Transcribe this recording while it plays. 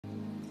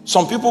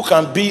Some people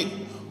can be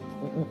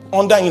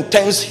under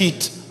intense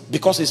heat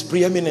because he's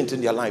preeminent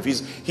in their life.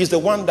 He's the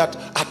one that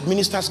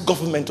administers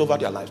government over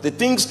their lives. The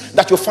things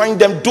that you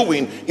find them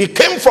doing, it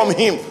came from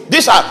him.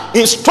 These are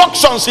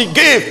instructions he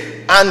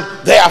gave, and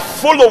they are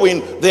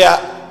following, they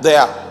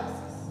are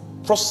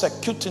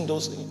prosecuting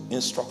those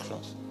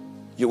instructions.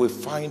 You will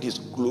find his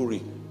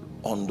glory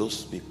on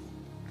those people.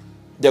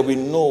 They will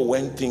know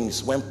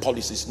when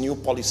policies, new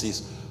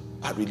policies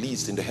are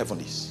released in the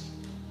heavens,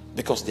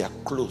 because they are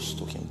close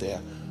to him. They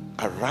are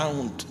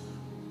around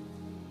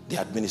the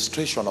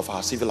administration of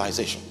our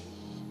civilization.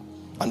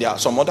 And there are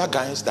some other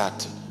guys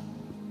that,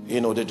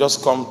 they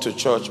just come to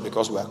church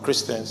because we are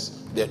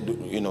Christians.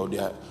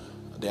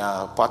 They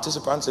are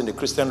participants in the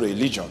Christian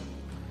religion.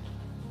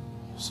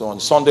 So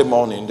on Sunday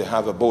morning, they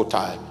have a bow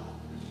tie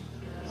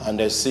and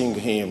they sing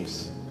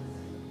hymns.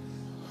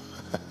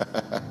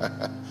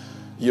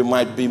 You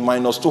might be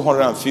minus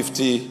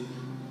 250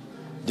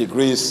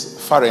 degrees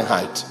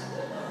Fahrenheit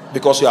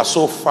because you are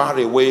so far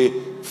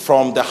away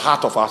from the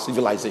heart of our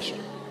civilization.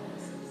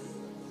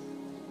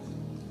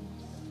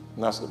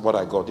 And that's what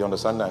I got, the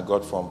understanding I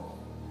got from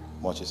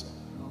Moses.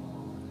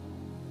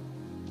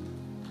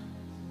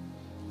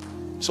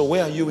 So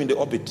where are you in the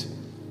orbit?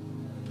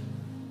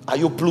 Are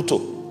you Pluto?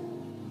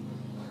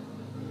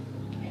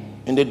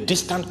 In the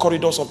distant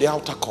corridors of the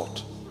outer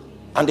court.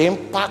 And the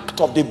impact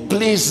of the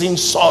blazing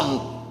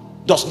sun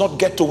does not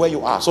get to where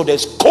you are. So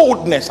there's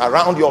coldness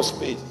around your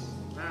space.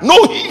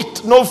 No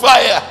heat, no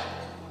fire.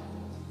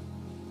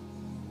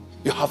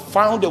 You have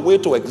found a way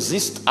to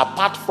exist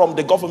apart from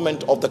the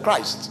government of the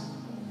Christ.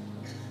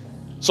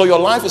 So your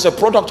life is a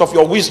product of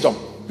your wisdom.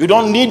 You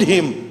don't need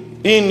him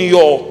in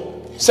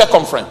your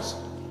circumference.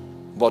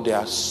 But there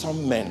are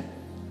some men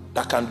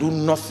that can do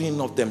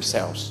nothing of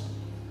themselves.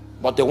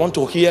 But they want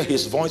to hear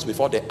his voice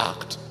before they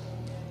act.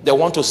 They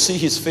want to see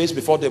his face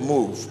before they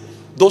move.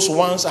 Those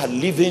ones are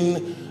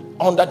living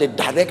under the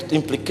direct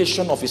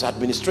implication of his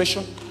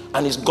administration,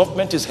 and his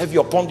government is heavy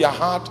upon their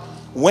heart.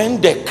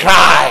 When they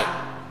cry,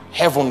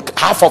 heaven,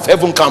 half of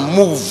heaven can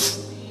move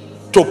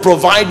to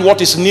provide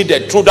what is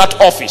needed through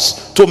that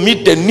office to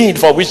meet the need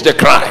for which they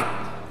cry.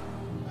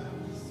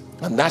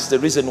 And that's the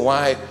reason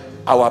why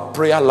our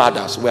prayer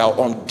ladders were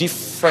on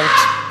different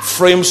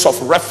frames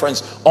of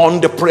reference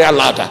on the prayer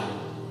ladder.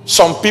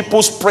 Some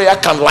people's prayer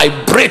can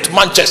liberate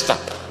Manchester.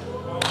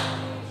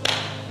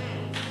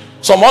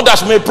 Some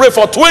others may pray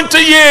for 20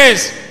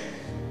 years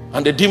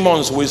and the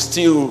demons will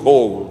still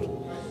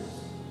hold.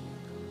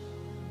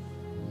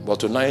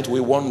 But tonight we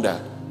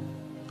wander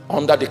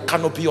under the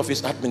canopy of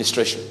his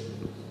administration.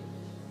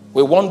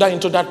 We wander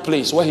into that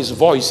place where his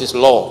voice is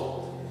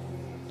law.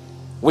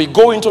 We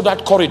go into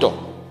that corridor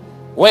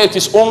where it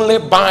is only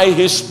by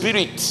his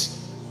spirit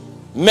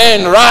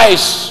men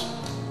rise.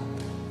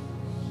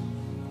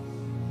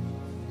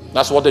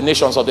 That's what the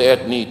nations of the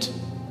earth need.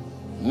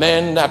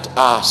 Men that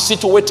are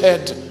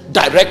situated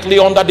directly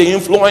under the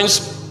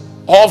influence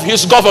of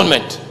his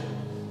government.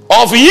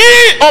 Of him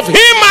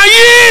are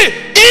ye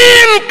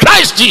in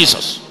Christ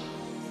Jesus.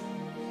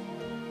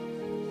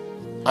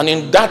 And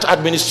in that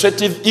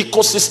administrative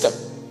ecosystem,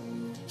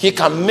 he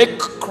can make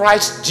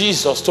Christ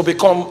Jesus to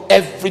become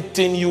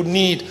everything you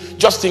need.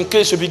 Just in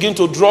case you begin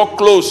to draw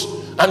close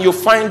and you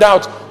find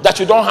out that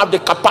you don't have the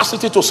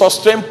capacity to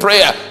sustain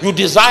prayer. You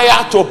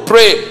desire to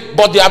pray,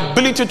 but the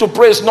ability to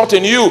pray is not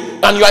in you,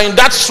 and you are in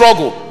that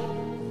struggle.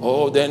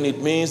 Oh, then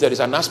it means there is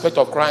an aspect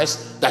of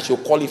Christ that you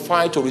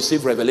qualify to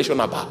receive revelation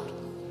about.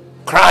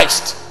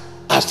 Christ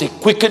as the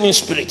quickening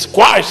spirit.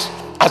 Christ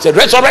as the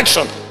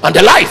resurrection and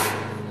the life.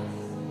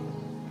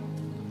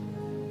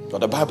 But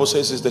the Bible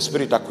says it's the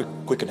spirit that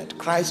quickeneth.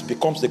 Christ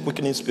becomes the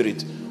quickening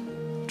spirit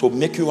to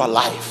make you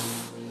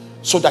alive,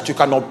 so that you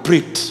can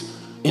operate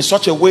in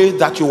such a way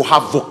that you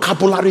have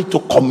vocabulary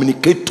to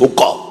communicate to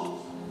God.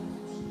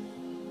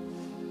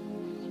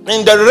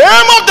 In the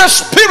realm of the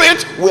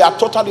spirit, we are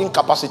totally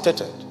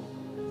incapacitated.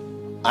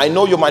 I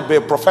know you might be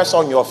a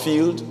professor in your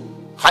field,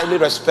 highly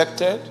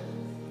respected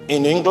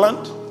in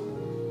England,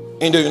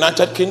 in the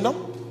United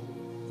Kingdom,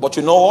 but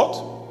you know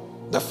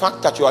what? The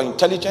fact that you are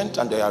intelligent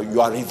and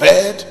you are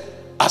revered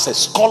as a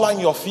scholar in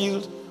your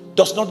field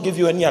does not give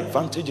you any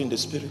advantage in the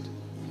spirit.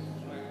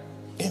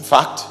 In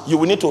fact, you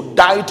will need to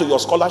die to your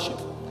scholarship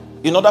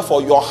in order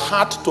for your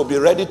heart to be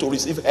ready to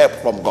receive help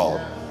from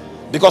God.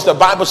 Because the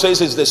Bible says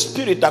it's the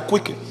spirit that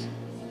quickens.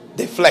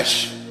 The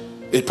flesh,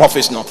 it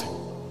profits nothing.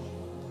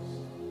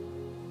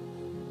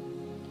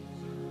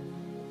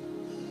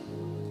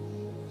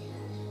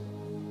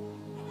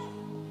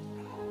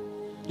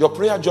 Your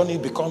prayer journey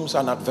becomes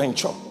an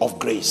adventure of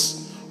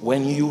grace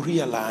when you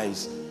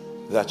realize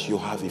that you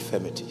have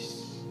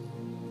infirmities.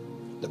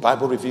 The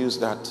Bible reveals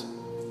that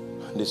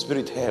the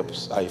Spirit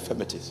helps our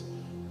infirmities.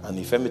 And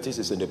infirmities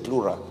is in the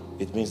plural.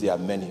 It means there are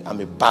many. I'm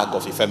a bag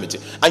of infirmity.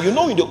 And you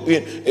know,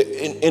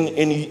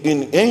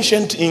 in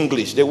ancient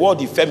English, the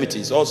word infirmity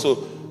is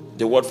also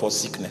the word for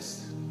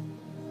sickness.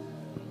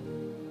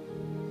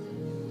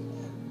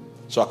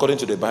 So according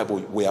to the Bible,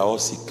 we are all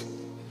sick.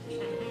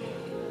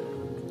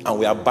 And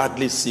we are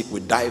badly sick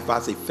with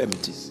diverse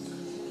infirmities.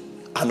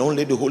 And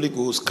only the Holy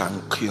Ghost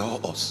can cure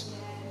us.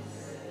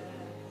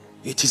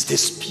 It is the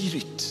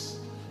Spirit.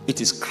 It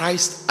is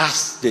Christ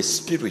as the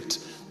Spirit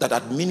that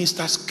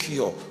administers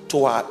cure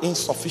to our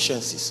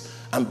insufficiencies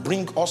and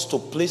bring us to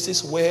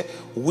places where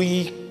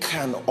we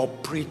can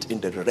operate in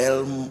the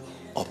realm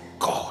of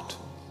God.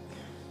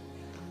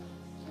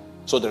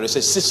 So there is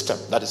a system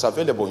that is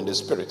available in the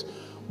Spirit.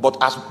 But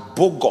as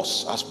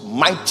bogus, as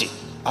mighty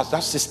as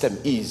that system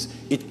is,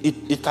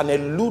 it can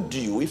elude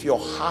you if your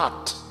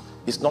heart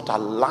is not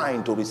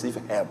aligned to receive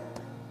help.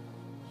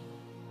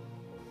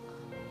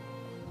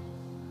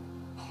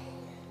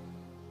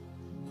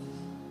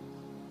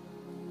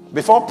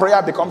 Before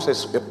prayer becomes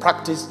a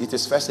practice, it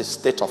is first a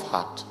state of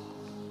heart.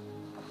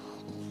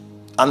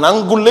 An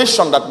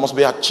angulation that must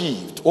be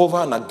achieved over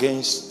and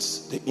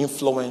against the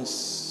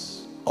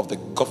influence of the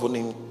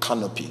governing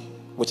canopy,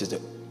 which is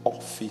the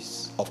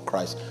office of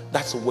Christ.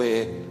 That's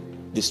where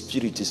the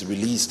Spirit is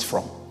released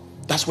from.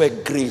 That's where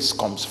grace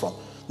comes from.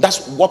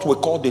 That's what we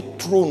call the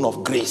throne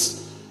of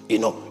grace. You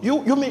know,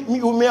 you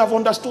may have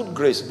understood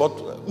grace,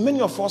 but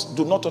many of us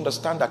do not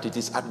understand that it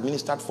is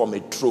administered from a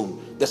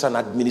throne. There's an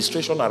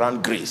administration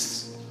around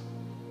grace,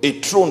 a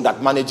throne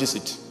that manages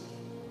it.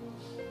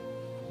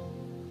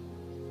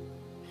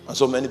 And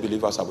so many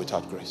believers are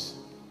without grace.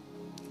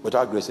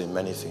 Without grace in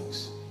many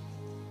things.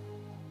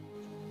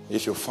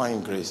 If you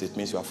find grace, it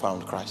means you have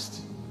found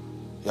Christ.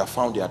 You have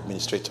found the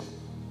administrator.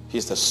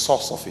 He's the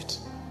source of it.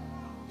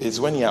 It's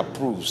when he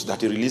approves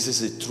that he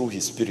releases it through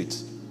his Spirit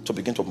to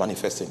begin to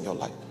manifest in your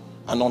life.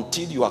 And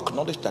until you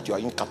acknowledge that you are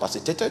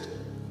incapacitated,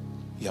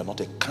 you are not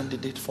a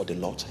candidate for the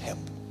Lord's help.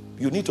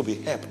 You need to be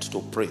helped to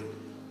pray.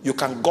 You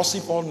can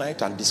gossip all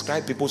night and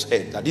describe people's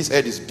head, that this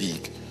head is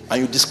big,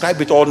 and you describe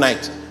it all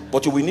night,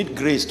 but you will need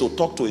grace to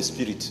talk to a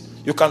spirit.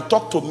 You can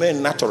talk to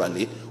men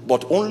naturally,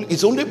 but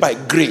it's only by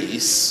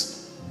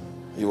grace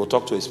you will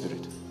talk to a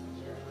spirit.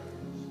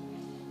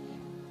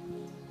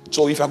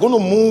 So if you're going to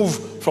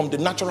move from the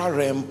natural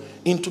realm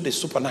into the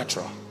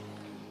supernatural,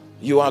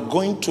 you are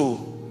going to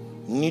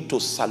need to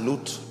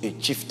salute a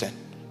chieftain,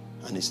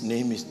 and his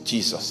name is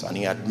Jesus, and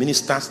he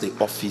administers the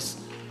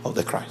office of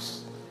the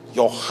Christ.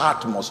 Your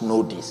heart must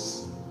know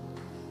this.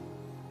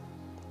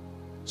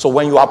 So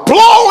when you are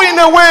plowing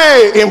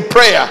away in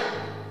prayer,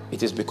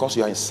 it is because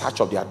you are in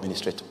search of the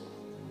administrator.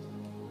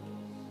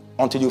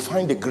 Until you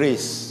find the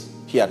grace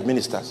he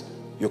administers,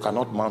 you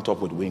cannot mount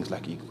up with wings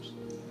like eagles.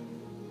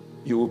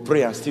 You will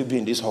pray and still be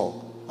in this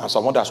hall, and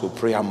some others will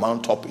pray and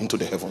mount up into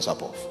the heavens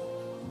above.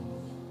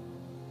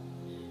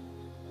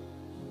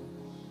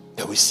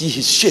 They will see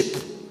his shape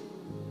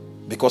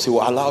because he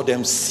will allow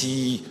them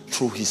see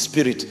through his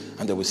Spirit,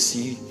 and they will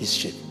see his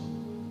shape.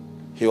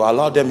 He will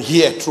allow them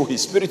hear through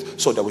his Spirit,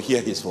 so they will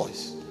hear his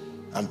voice.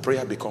 And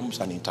prayer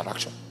becomes an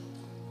interaction.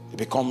 It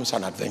becomes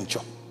an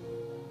adventure.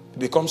 It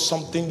becomes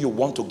something you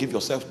want to give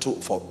yourself to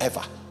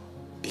forever,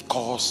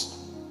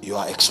 because you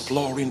are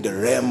exploring the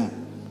realm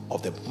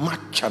of the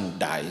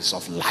merchandise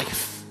of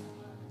life.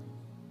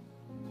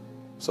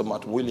 So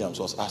Matt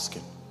Williams was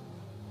asking,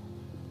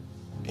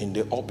 in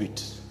the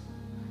orbit,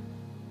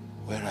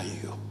 where are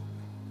you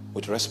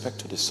with respect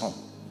to the sun?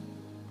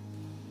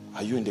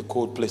 Are you in the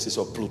cold places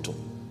of Pluto?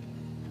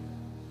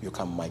 You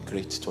can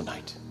migrate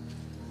tonight.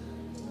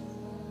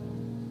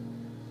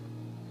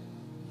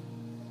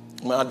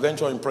 My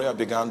adventure in prayer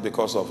began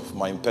because of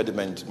my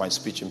impediment, my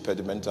speech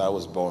impediment. I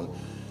was born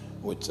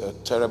with a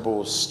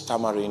terrible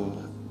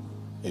stammering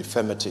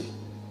infirmity.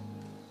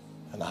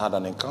 And I had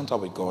an encounter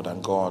with God,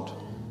 and God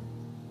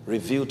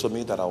revealed to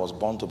me that I was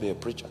born to be a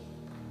preacher.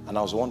 And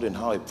I was wondering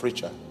how a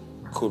preacher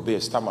could be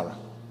a stammerer,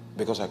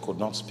 because I could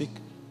not speak.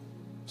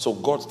 So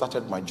God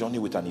started my journey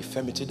with an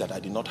infirmity that I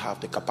did not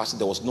have the capacity.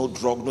 There was no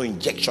drug, no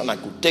injection I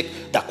could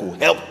take that could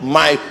help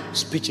my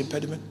speech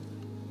impediment.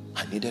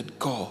 I needed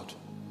God.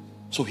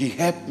 So he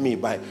helped me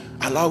by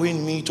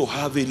allowing me to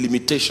have a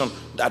limitation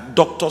that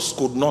doctors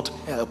could not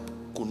help,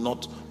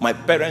 my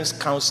parents'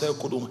 counsel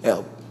couldn't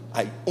help.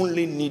 I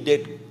only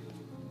needed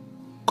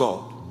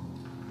God.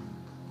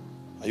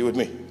 Are you with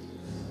me?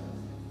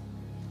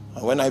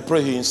 And when I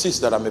pray, he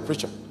insists that I'm a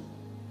preacher.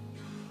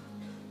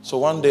 So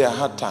one day I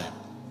had time.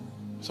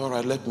 It's all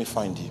right, let me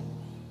find him.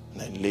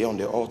 And I lay on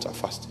the altar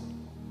fasting.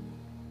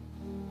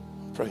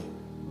 Praying.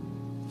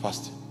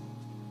 Fasting.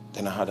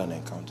 Then I had an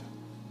encounter.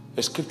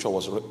 A scripture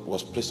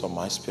was placed on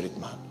my spirit,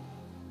 man.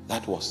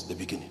 That was the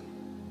beginning.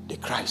 The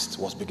Christ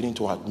was beginning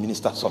to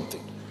administer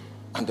something.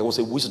 And there was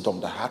a wisdom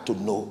that I had to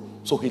know.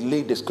 So he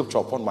laid the scripture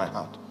upon my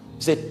heart.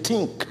 He said,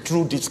 think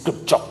through this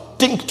scripture.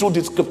 Think through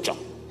this scripture.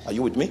 Are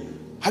you with me?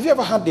 Have you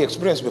ever had the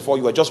experience before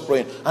you were just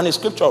praying and the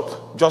scripture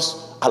just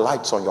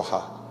alights on your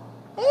heart?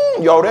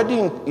 You're already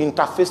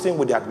interfacing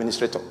with the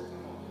administrator.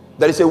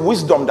 There is a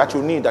wisdom that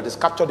you need that is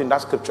captured in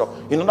that scripture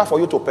in order for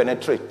you to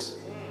penetrate.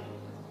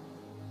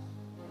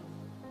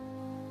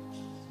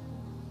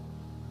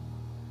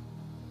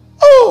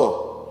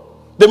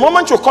 The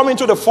moment you come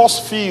into the force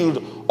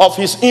field of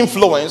his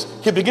influence,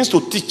 he begins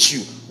to teach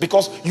you,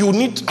 because you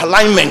need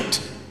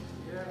alignment.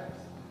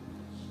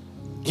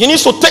 He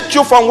needs to take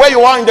you from where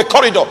you are in the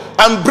corridor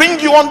and bring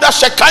you under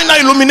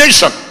Shekinah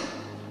illumination.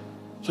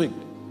 So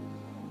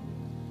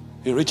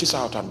he reaches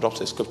out and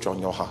drops a scripture on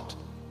your heart.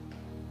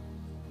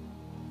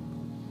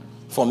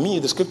 For me,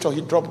 the scripture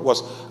he dropped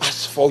was,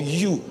 as for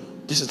you,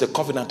 this is the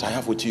covenant I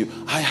have with you.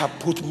 I have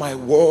put my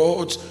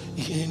words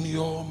in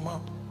your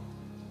mouth.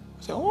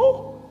 I said,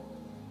 oh,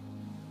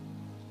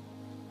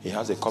 he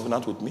has a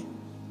covenant with me.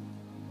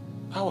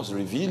 That was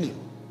revealing.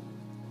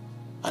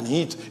 And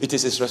it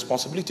is his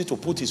responsibility to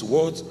put his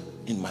words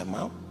in my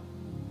mouth.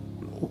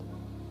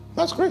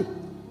 That's great.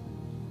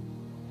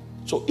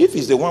 So if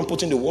he's the one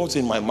putting the words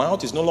in my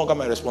mouth, it's no longer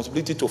my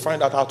responsibility to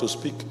find out how to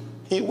speak.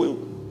 He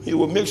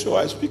will make sure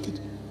I speak it.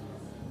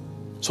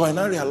 So I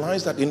now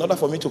realize that in order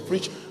for me to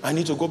preach, I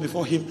need to go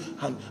before him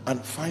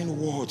and find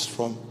words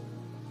from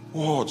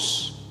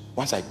words.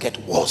 Once I get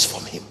words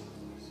from him,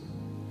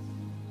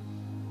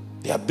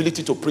 the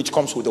ability to preach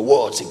comes with the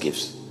words he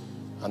gives.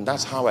 And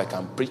that's how I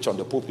can preach on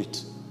the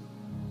pulpit.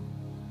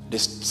 The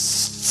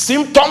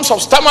symptoms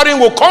of stammering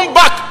will come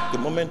back the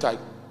moment I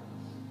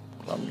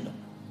come.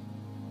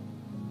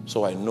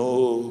 So I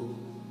know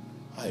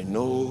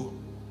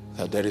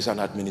that there is an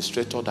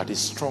administrator that is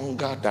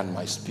stronger than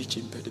my speech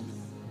impediment.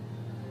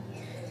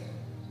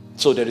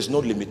 So there is no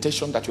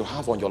limitation that you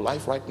have on your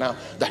life right now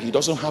that he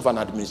doesn't have an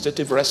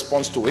administrative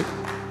response to it.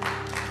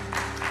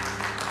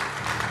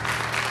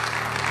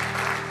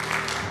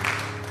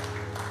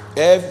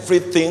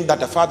 Everything that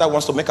the Father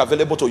wants to make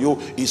available to you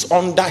is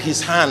under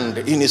his hand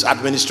in his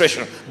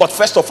administration. But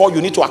first of all,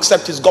 you need to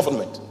accept his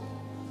government.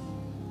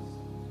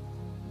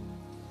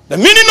 The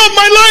meaning of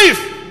my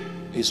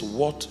life is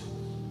what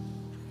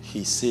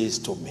he says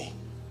to me.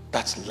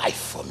 That's life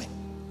for me.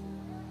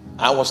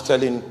 I was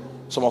telling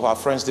some of our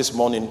friends this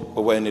morning,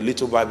 we were in a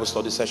little Bible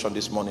study session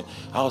this morning.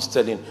 I was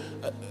telling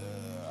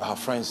our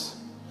friends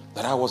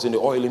that I was in the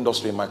oil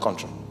industry in my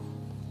country.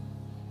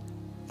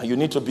 And you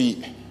need to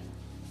be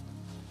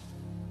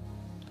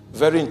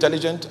very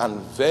intelligent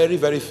and very,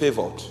 very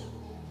favored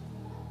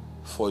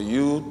for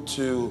you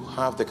to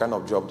have the kind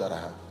of job that I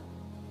have.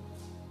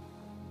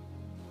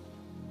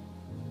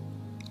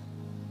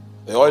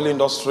 The oil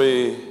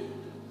industry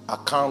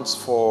accounts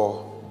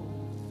for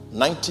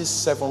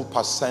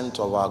 97%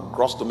 of our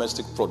gross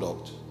domestic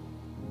product.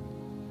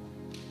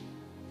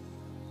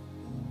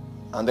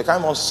 And the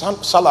kind of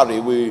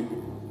salary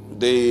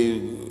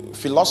the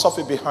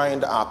philosophy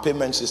behind our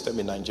payment system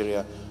in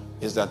Nigeria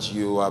is that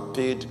you are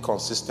paid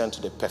consistent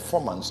to the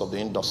performance of the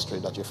industry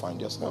that you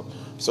find yourself.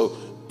 So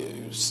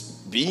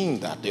being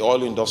that the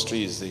oil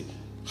industry is the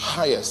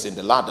highest in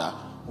the ladder,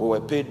 we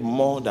were paid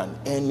more than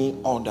any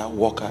other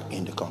worker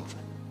in the country.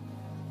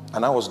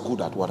 And I was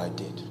good at what I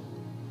did.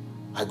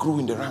 I grew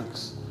in the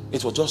ranks.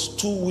 It was just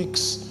 2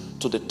 weeks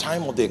to the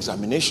time of the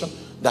examination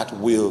that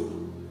will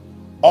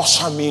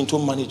usher me into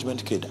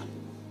management cadre.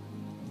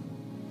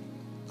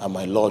 And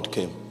my Lord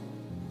came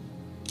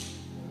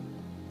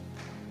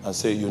and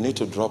said, you need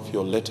to drop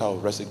your letter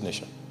of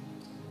resignation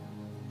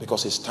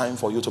because it's time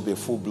for you to be a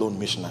full-blown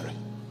missionary,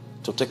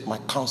 to take my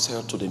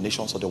counsel to the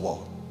nations of the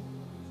world.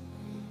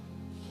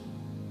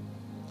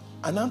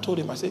 And I told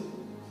him, I said,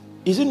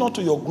 is it not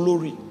to your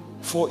glory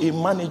for a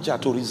manager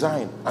to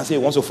resign and say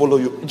he wants to follow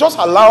you? Just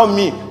allow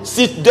me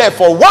sit there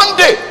for 1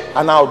 day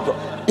and I'll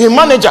drop. A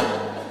manager.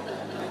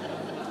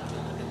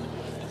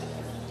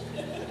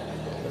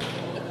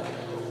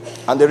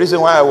 And the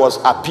reason why I was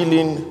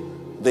appealing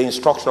the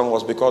instruction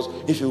was because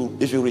if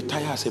you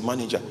retire as a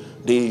manager,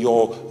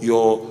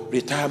 your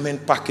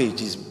retirement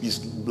package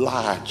is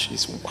large.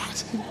 It's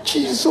vast.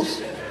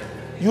 Jesus,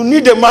 you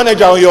need a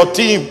manager on your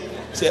team.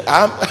 Say,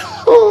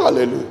 oh,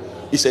 hallelujah.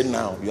 He said,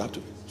 now you have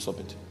to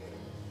submit.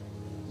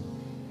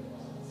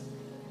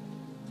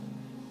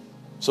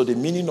 So the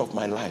meaning of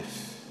my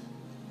life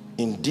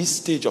in this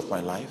stage of my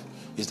life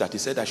is that he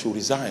said I should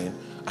resign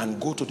and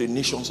go to the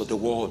nations of the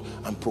world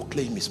and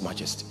proclaim his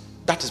majesty.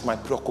 That is my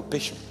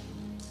preoccupation.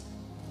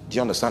 Do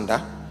you understand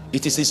that?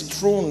 It is his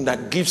throne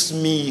that gives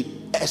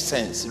me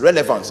essence,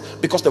 relevance,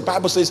 because the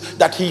Bible says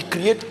that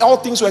all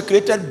things were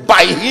created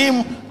by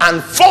him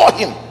and for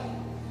him.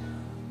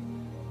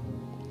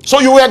 So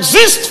you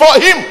exist for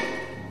him.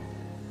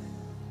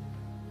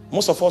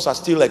 Most of us are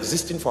still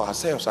existing for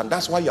ourselves, and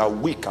that's why you are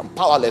weak and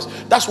powerless.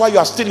 That's why you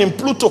are still in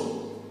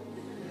Pluto.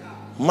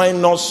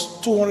 Minus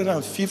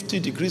 250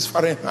 degrees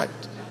Fahrenheit.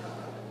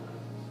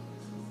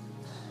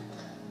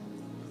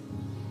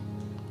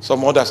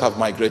 Some others have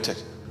migrated.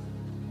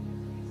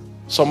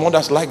 Some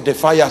others like the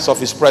fires of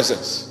his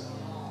presence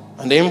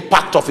and the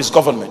impact of his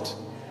government.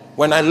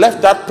 When I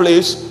left that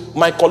place,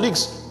 my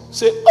colleagues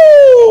say,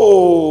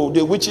 oh,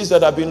 the witches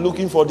that have been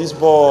looking for this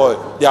boy,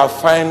 they have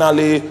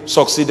finally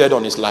succeeded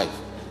on his life.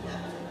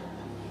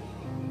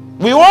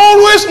 We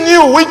always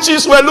knew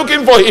witches were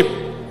looking for him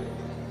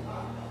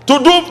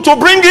to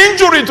bring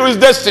injury to his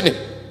destiny.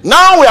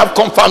 Now we have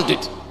confirmed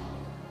it.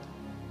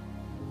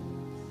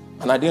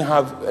 And I didn't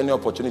have any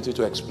opportunity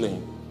to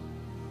explain.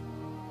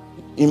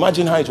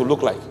 Imagine how it would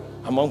look like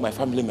among my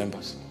family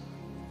members.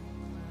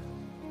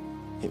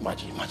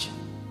 Imagine.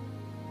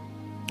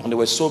 And there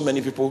were so many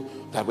people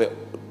that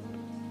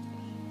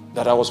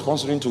I was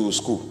sponsoring to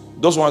school.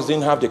 Those ones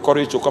didn't have the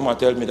courage to come and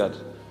tell me that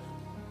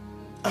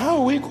How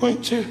are we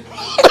going to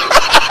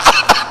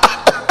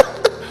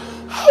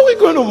how are we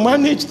going to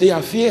manage the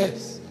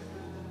affairs?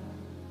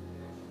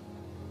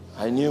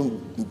 I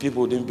knew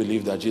people didn't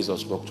believe that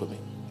Jesus spoke to me,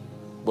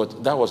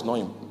 but that was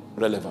not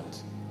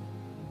relevant,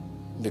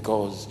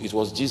 because it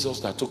was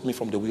Jesus that took me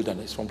from the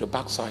wilderness, from the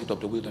backside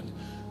of the wilderness,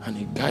 and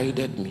he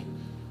guided me.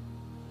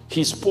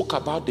 He spoke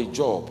about the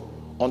job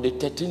on the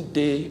 13th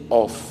day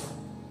of,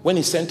 when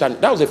he sent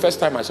that was the first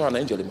time I saw an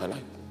angel in my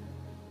life.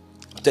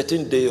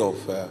 13th day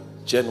of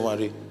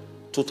January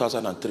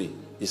 2003,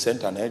 he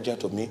sent an angel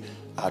to me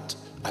at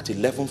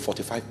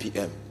 11:45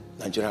 p.m.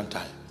 Nigerian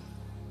time.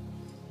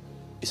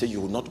 He said,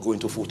 you will not go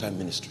into full-time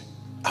ministry.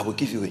 I will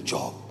give you a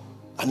job,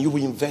 and you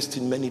will invest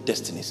in many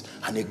destinies,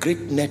 and a great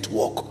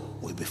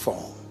network will be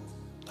formed.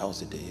 That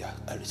was the day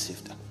I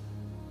received that.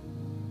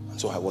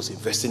 And so I was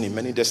investing in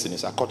many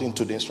destinies according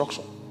to the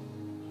instruction.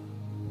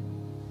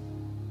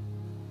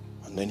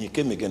 And then he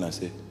came again and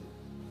said,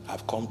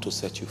 I've come to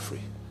set you free.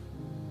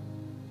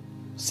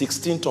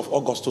 16th of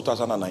August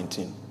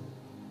 2019,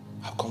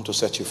 I've come to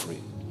set you free,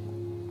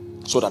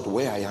 so that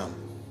where I am,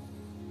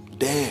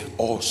 there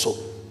also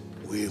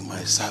will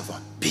my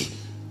servant be.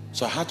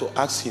 So I had to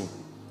ask him,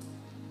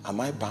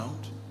 am I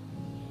bound?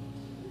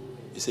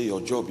 He said,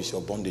 your job is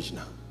your bondage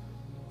now.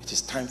 It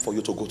is time for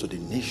you to go to the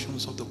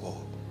nations of the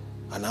world.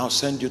 And I'll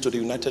send you to the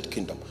United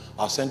Kingdom.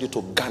 I'll send you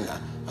to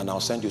Ghana, and I'll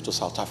send you to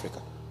South Africa.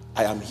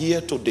 I am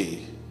here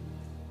today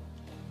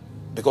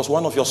because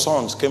one of your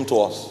sons came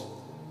to us.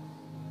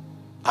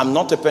 I'm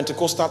not a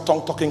Pentecostal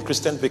tongue-talking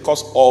Christian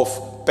because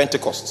of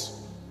Pentecost.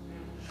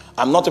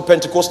 I'm not a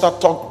Pentecostal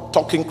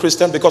tongue-talking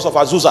Christian because of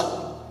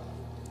Azusa.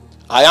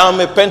 I am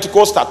a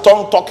Pentecostal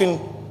tongue-talking,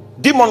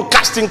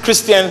 demon-casting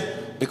Christian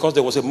because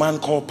there was a man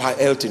called Pa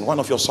Elton, one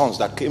of your sons,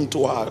 that came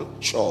to our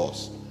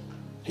shores.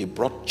 He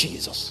brought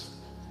Jesus.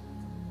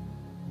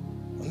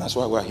 And that's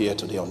why we're here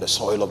today on the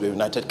soil of the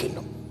United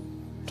Kingdom,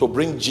 to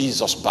bring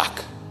Jesus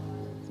back.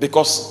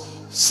 Because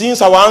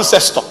since our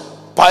ancestor,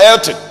 Pa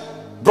Elton,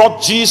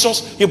 brought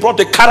Jesus, he brought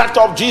the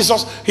character of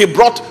Jesus, he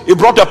brought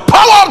the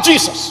power of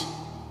Jesus.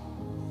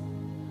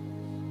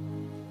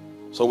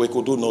 So we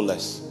could do no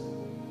less.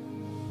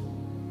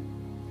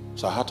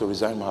 So I had to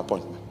resign my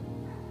appointment,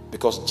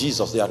 because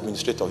Jesus, the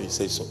administrator, he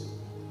said so.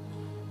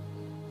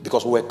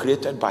 Because we were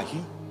created by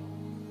him.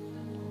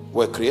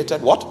 We were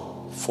created what?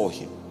 For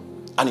him.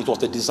 And it was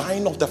the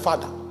design of the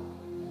Father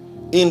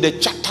in the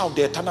charter of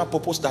the eternal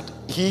purpose that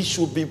he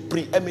should be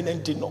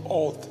preeminent in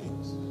all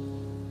things.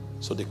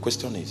 So the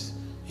question is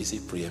he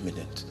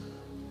preeminent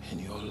in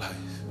your life?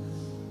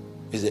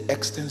 Is the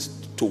extent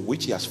to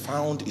which he has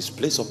found his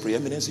place of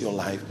preeminence in your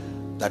life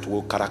that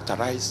will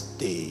characterize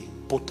the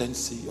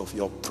potency of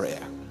your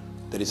prayer.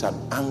 There is an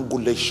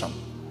angulation,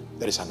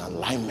 there is an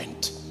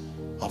alignment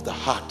of the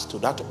heart to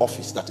that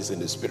office that is in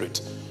the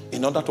spirit,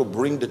 in order to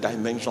bring the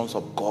dimensions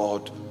of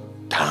God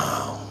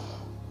down.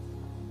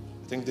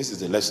 I think this is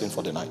the lesson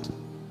for the night.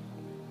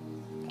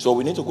 So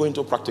we need to go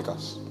into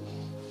practicals.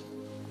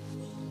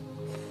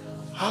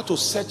 How to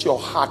set your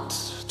heart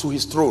to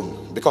his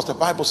throne, because the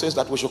Bible says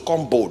that we should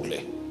come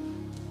boldly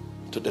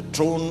to the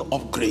throne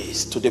of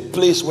grace, to the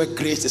place where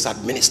grace is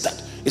administered.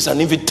 It's an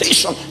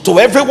invitation to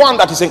everyone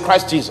that is in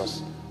Christ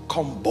Jesus.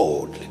 Come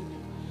boldly.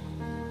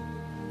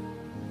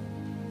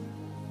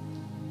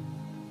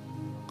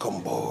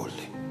 Come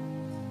boldly.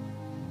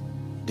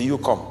 Do you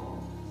come?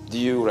 Do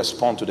you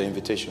respond to the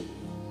invitation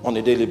on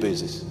a daily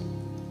basis?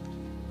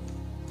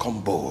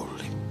 Come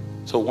boldly.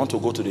 So we want to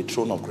go to the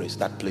throne of grace,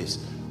 that place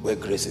where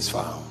grace is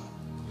found.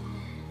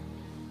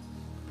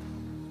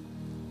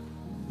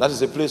 That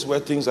is a place where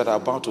things that are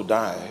about to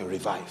die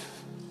revive.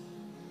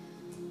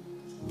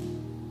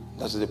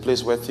 That is the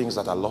place where things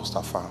that are lost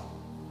are found.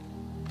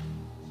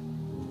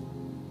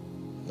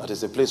 That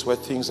is the place where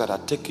things that are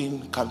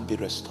taken can be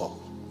restored.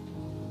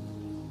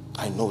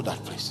 I know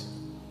that place.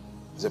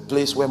 It's a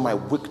place where my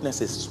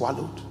weakness is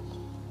swallowed,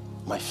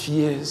 my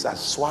fears are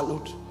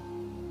swallowed,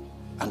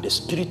 and the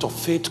spirit of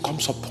faith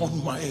comes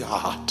upon my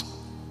heart.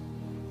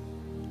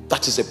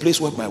 That is a place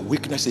where my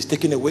weakness is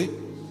taken away,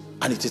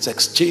 and it is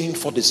exchanged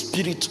for the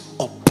spirit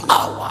of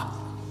power.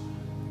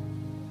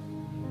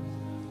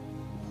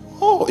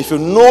 Oh, if you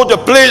know the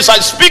place I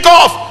speak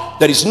of,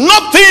 there is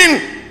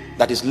nothing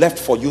that is left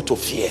for you to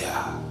fear.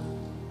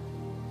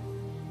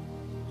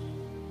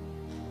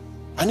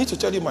 I need to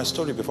tell you my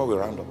story before we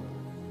round up.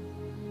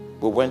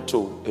 We went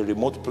to a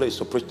remote place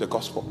to preach the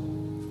gospel.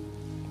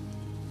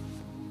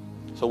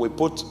 So we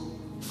put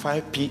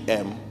 5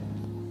 p.m.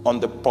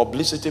 on the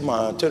publicity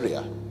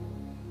material.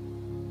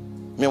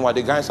 Meanwhile,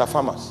 the guys are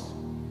farmers.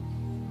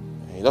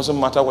 It doesn't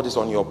matter what is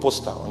on your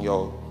poster, on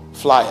your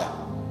flyer.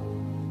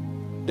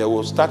 They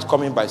will start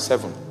coming by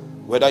 7.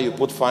 Whether you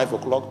put 5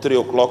 o'clock, 3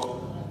 o'clock,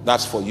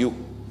 that's for you.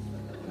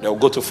 They'll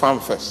go to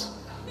farm first.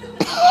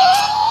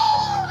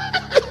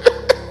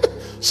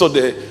 So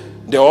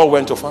they all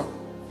went to farm.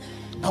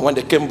 And when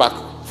they came back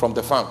from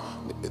the farm,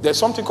 there's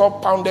something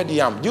called pounded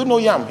yam. Do you know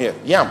yam here?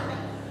 Yam.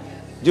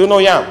 Do you know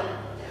yam?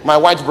 My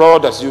white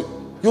brothers, you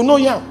know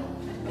yam.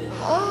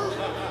 All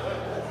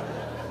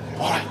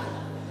right.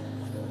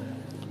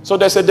 So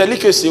there's a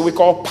delicacy we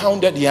call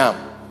pounded yam.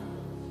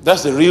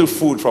 That's the real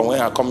food from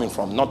where I'm coming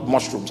from, not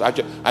mushrooms.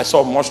 I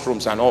saw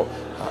mushrooms and all.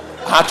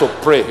 I had to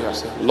pray. I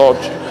said, Lord,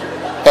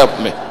 help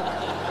me.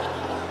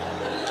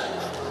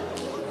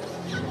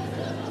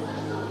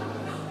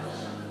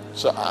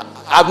 So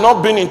I've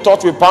not been in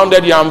touch with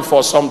pounded yam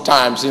for some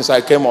time since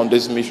I came on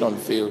this mission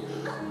field.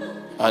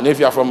 And if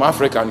you are from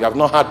Africa and you have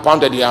not had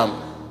pounded yam,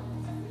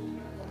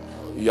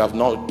 you have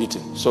not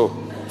eaten. So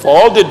for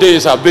all the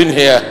days I've been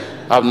here,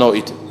 I've not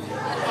eaten.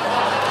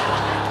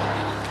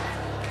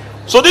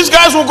 So these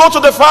guys will go to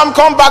the farm,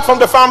 come back from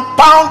the farm,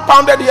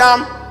 pounded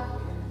yam,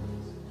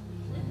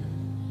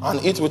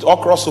 and eat with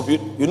okra soup.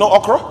 You know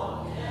okra?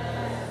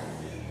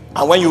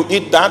 And when you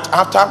eat that,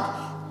 after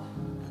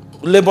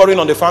laboring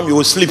on the farm, you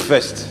will sleep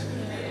first.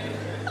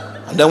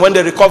 And then when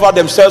they recover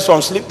themselves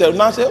from sleep, they'll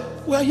now say,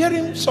 we are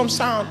hearing some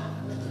sound.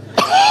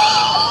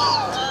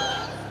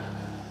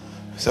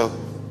 So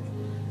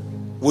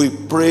we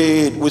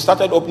prayed. We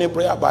started opening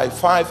prayer by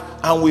 5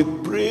 and we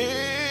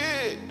prayed.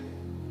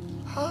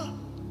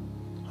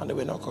 And they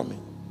were not coming.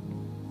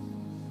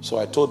 So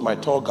I told my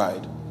tour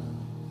guide,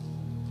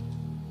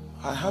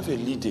 I have a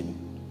leading.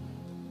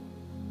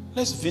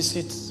 Let's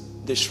visit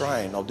the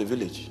shrine of the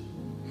village.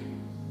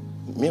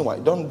 Meanwhile,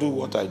 don't do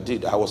what I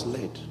did. I was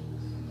led.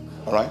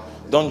 All right?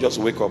 Don't just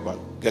wake up and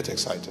get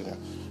excited. Yeah?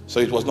 So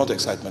it was not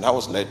excitement. I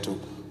was led to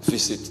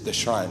visit the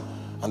shrine.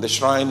 And the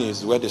shrine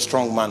is where the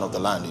strong man of the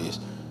land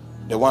is.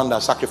 The one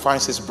that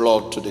sacrifices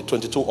blood to the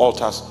 22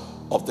 altars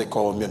of the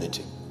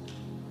community.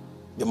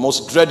 The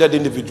most dreaded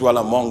individual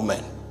among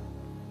men.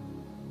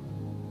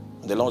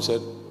 And the Lord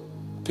said,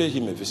 pay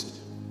him a visit.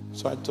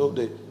 So I told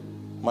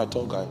my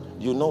tour guide,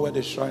 you know where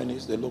the shrine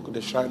is?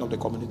 The shrine of the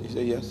community. He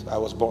said, yes, I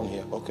was born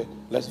here. Okay,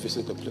 let's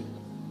visit the place.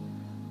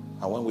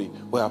 And when we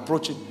were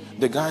approaching,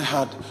 the guy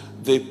had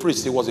the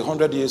priest. He was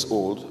 100 years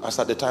old as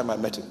at the time I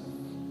met him.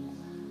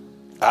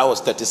 I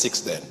was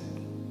 36 then.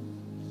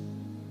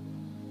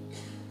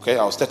 Okay,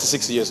 I was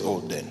 36 years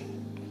old then.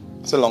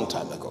 It's a long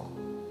time ago.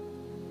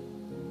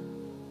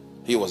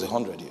 He was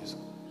 100 years.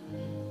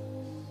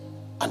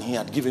 And he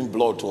had given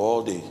blood to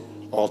all the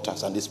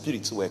altars, and the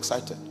spirits were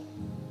excited.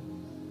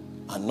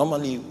 And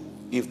normally,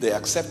 if they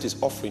accept his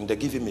offering, they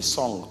give him a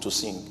song to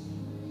sing.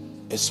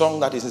 A song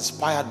that is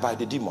inspired by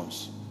the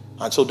demons.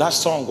 And so that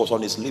song was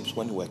on his lips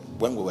when we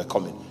were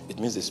coming. It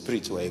means the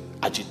spirits were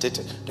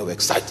agitated. They were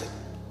excited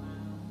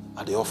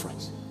at the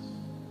offerings.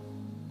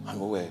 And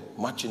we were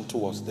marching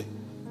towards the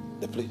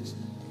place.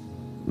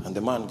 And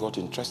the man got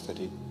interested.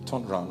 He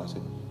turned around and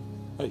said,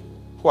 hey,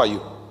 who are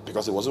you?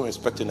 Because he wasn't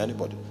expecting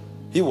anybody.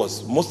 He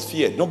was most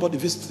feared. Nobody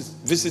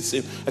visits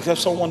him except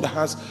someone that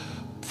has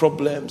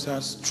problems,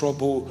 has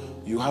trouble.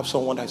 You have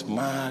someone that's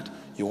mad.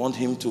 You want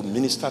him to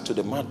minister to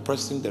the mad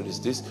person. There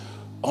is this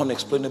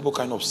unexplainable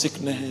kind of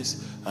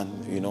sickness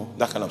and, you know,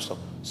 that kind of stuff.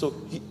 So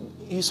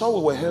he saw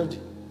we were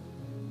healthy.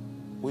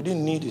 We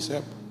didn't need his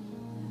help.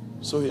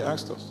 So he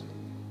asked us,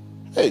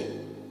 hey,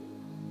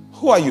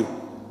 who are you?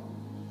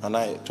 And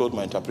I told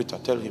my interpreter,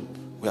 tell him,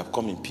 we have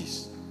come in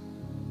peace.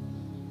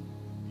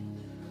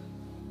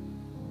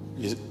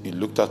 He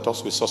looked at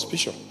us with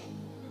suspicion.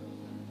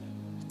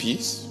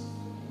 Peace?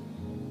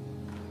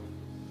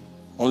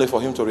 Only for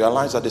him to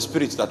realize that the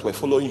spirits that were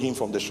following him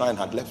from the shrine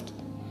had left.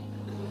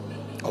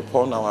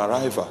 Upon our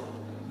arrival,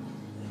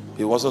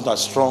 he wasn't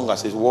as strong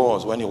as he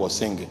was when he was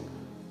singing.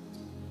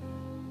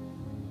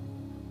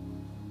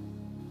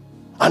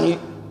 And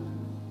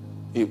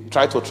he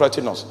tried to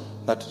threaten us.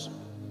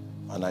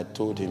 And I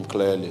told him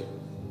clearly,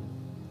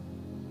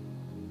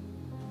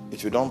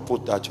 if you don't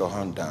put that your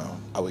hand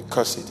down, I will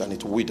curse it and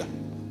it will wither.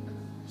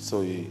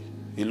 So he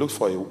looked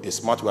for a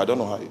smart way. I don't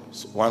know how.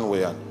 One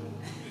way, and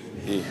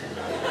he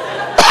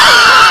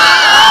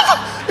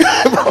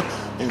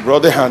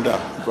brought the hand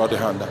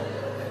down.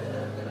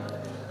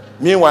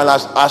 Meanwhile,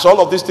 as all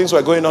of these things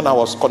were going on, I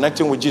was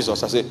connecting with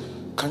Jesus. I said,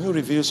 can you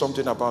reveal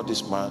something about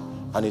this man?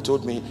 And he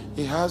told me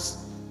he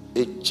has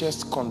a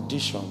chest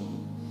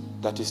condition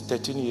that is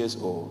 13 years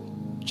old,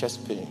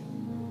 chest pain.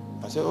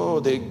 I said, oh,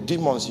 the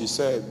demons you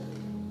said,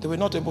 they were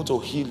not able to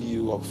heal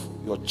you of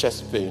your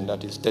chest pain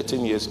that is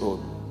 13 years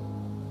old.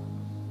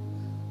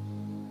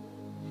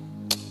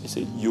 He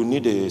said, you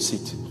need a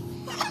seat.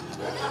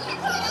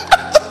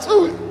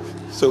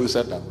 So we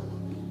sat down.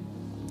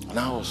 And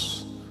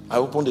I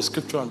opened the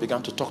scripture and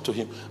began to talk to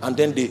him. And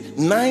then the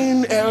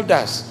 9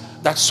 elders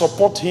that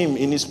support him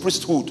in his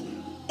priesthood,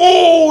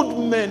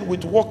 old men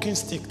with walking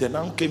stick, they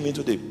now came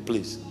into the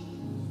place.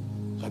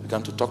 So I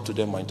began to talk to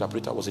them. My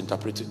interpreter was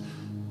interpreting.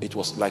 It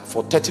was like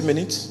for 30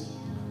 minutes.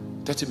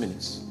 30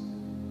 minutes.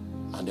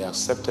 And they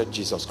accepted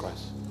Jesus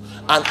Christ.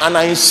 And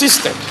I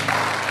insisted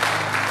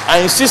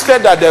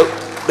that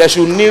they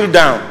should kneel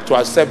down to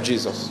accept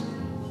Jesus.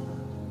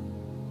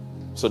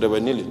 So they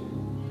were kneeling.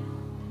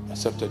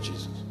 Accepted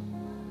Jesus.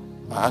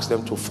 I asked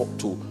them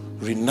to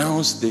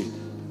renounce the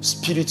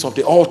spirits of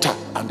the altar,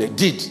 and they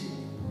did.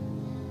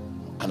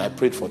 And I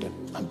prayed for them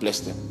and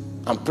blessed them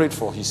and prayed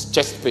for his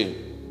chest pain,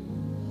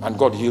 and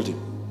God healed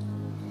him.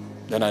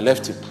 Then I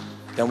left him.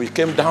 Then we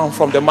came down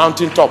from the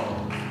mountaintop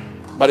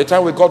By the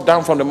time we got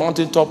down from the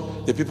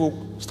mountaintop, the people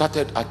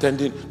started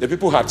attending. The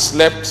people had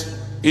slept,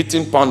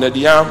 eating pounded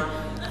yam,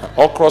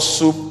 okra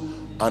soup,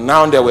 and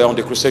now they were on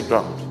the crusade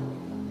ground.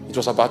 It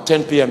was about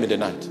 10 p.m. in the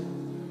night.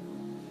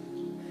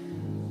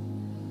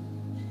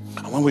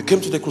 And when we came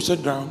to the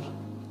crusade ground,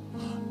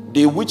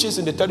 the witches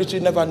in the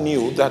territory never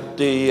knew that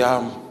the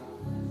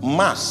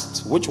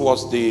mast, which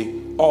was the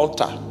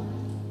altar,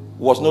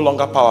 was no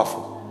longer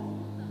powerful.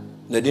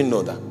 They didn't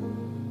know that.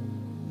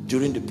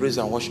 During the praise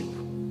and worship,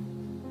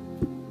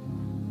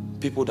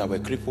 people that were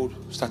crippled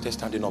started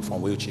standing up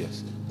from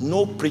wheelchairs.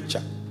 No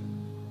preacher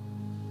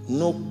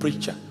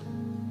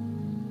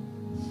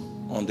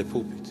on the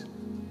pulpit.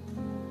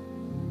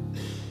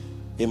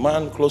 A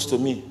man close to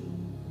me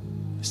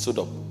stood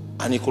up,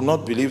 and he could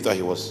not believe that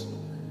it was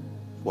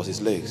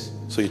his legs.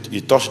 So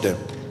he touched them.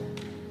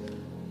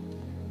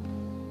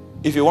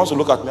 If he wants to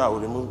look at me, I will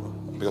remove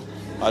them, because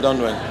I don't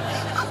know anything.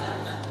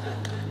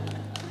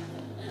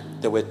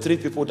 There were 3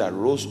 people that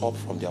rose up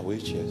from their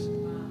wheelchairs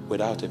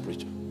without a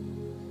preacher.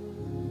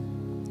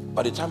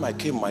 By the time I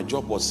came, my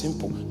job was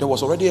simple. There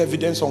was already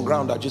evidence on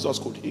ground that Jesus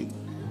could heal.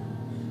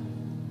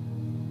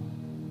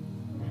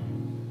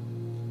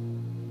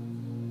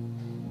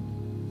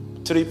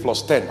 Three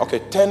plus 10. Okay,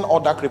 10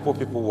 other crippled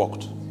people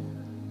walked.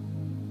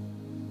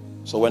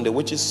 So when the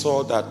witches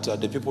saw that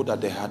the people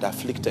that they had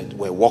afflicted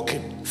were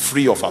walking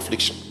free of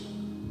affliction,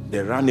 they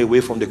ran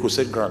away from the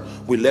crusade ground.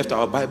 We left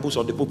our Bibles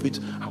on the pulpit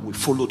and we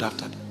followed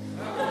after them.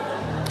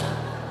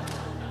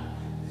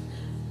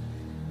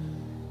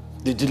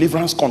 The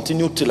deliverance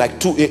continued till like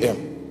 2 a.m.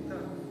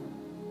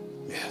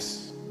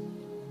 Yes.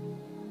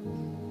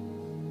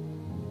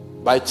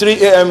 By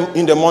 3 a.m.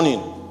 in the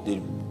morning,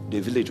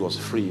 the village was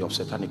free of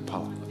satanic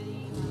power.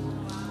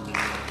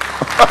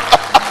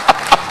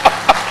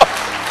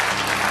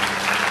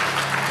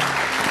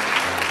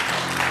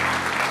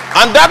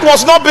 And that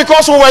was not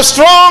because we were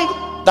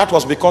strong. That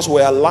was because we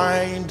were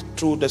aligned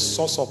to the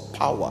source of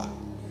power.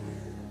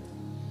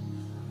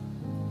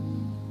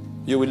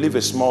 You will live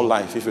a small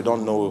life if you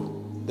don't know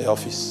the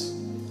office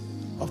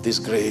of this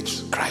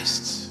great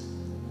Christ.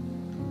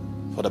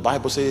 For the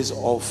Bible says,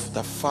 of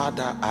the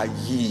Father are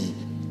ye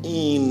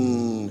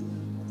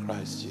in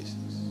Christ Jesus.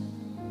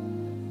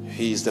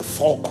 He is the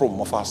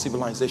fulcrum of our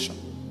civilization.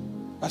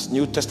 As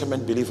New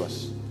Testament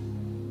believers,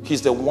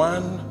 he's the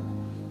one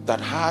that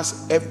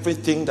has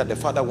everything that the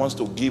Father wants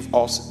to give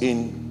us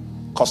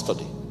in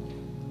custody.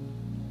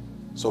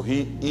 So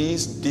he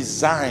is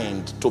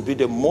designed to be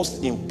the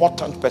most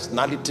important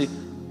personality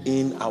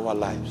in our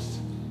lives.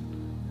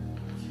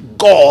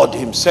 God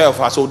himself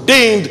has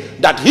ordained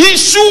that he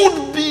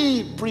should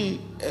be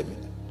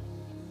preeminent.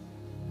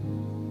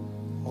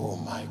 Oh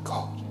my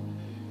God.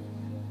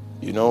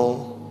 You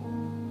know,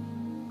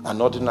 an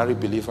ordinary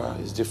believer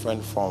is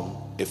different from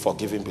a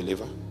forgiving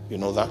believer. You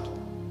know that?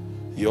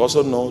 Do you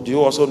also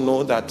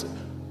know that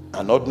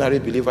an ordinary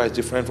believer is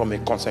different from a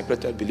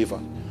consecrated believer?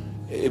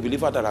 A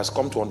believer that has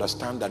come to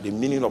understand that the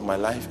meaning of my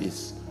life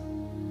is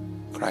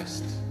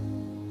Christ.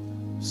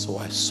 So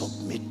I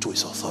submit to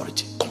his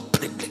authority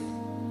completely.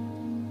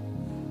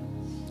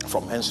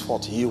 From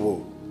henceforth, he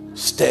will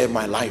steer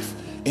my life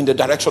in the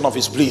direction of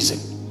his pleasing.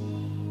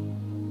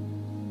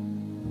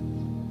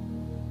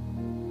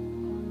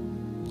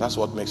 That's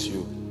what makes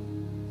you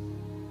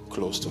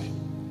close to him.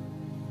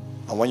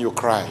 And when you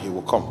cry, he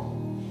will come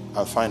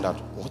and find out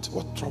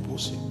what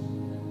troubles you.